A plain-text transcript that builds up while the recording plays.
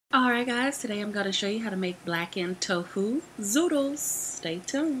Alright guys, today I'm going to show you how to make blackened tofu zoodles. Stay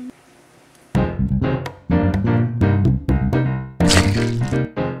tuned.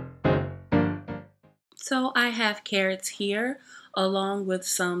 So I have carrots here along with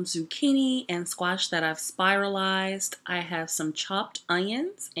some zucchini and squash that I've spiralized. I have some chopped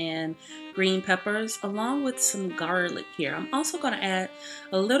onions and green peppers along with some garlic here. I'm also going to add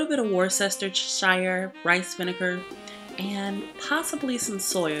a little bit of Worcestershire rice vinegar and possibly some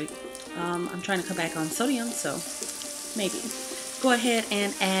soy. I'm trying to cut back on sodium, so maybe. Go ahead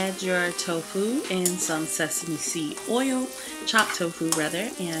and add your tofu and some sesame seed oil, chopped tofu rather,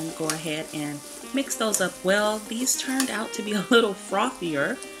 and go ahead and mix those up well. These turned out to be a little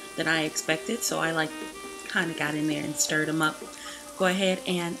frothier than I expected, so I kind of got in there and stirred them up. Go ahead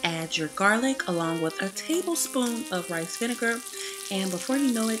and add your garlic along with a tablespoon of rice vinegar, and before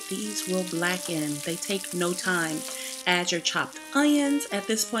you know it, these will blacken. They take no time. Add your chopped onions. At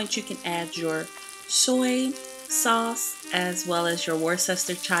this point, you can add your soy sauce as well as your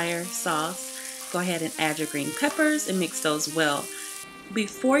Worcestershire sauce. Go ahead and add your green peppers and mix those well.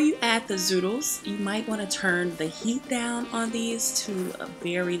 Before you add the zoodles, you might want to turn the heat down on these to a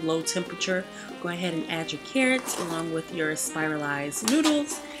very low temperature. Go ahead and add your carrots along with your spiralized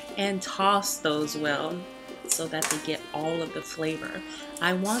noodles and toss those well so that they get all of the flavor.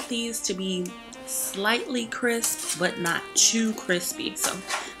 I want these to be slightly crisp but not too crispy, so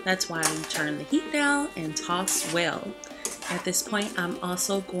that's why I turn the heat down and toss well. At this point, I'm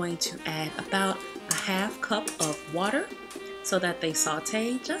also going to add about a half cup of water so that they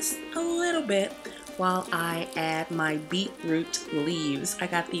saute just a little bit while I add my beetroot leaves. I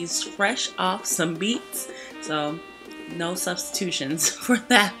got these fresh off some beets, so no substitutions for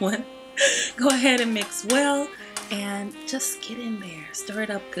that one. Go ahead and mix well and just get in there. Stir it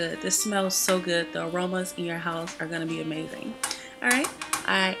up good. This smells so good. The aromas in your house are going to be amazing. Alright,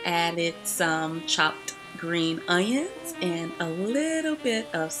 I added some chopped green onions and a little bit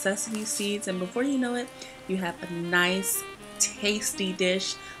of sesame seeds, and before you know it, you have a nice tasty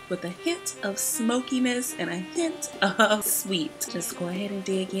dish with a hint of smokiness and a hint of sweet. Just go ahead and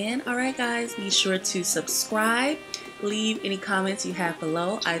dig in. Alright guys, be sure to subscribe. Leave any comments you have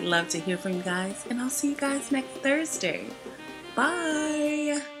below. I'd love to hear from you guys, and I'll see you guys next Thursday.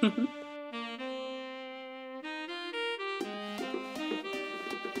 Bye!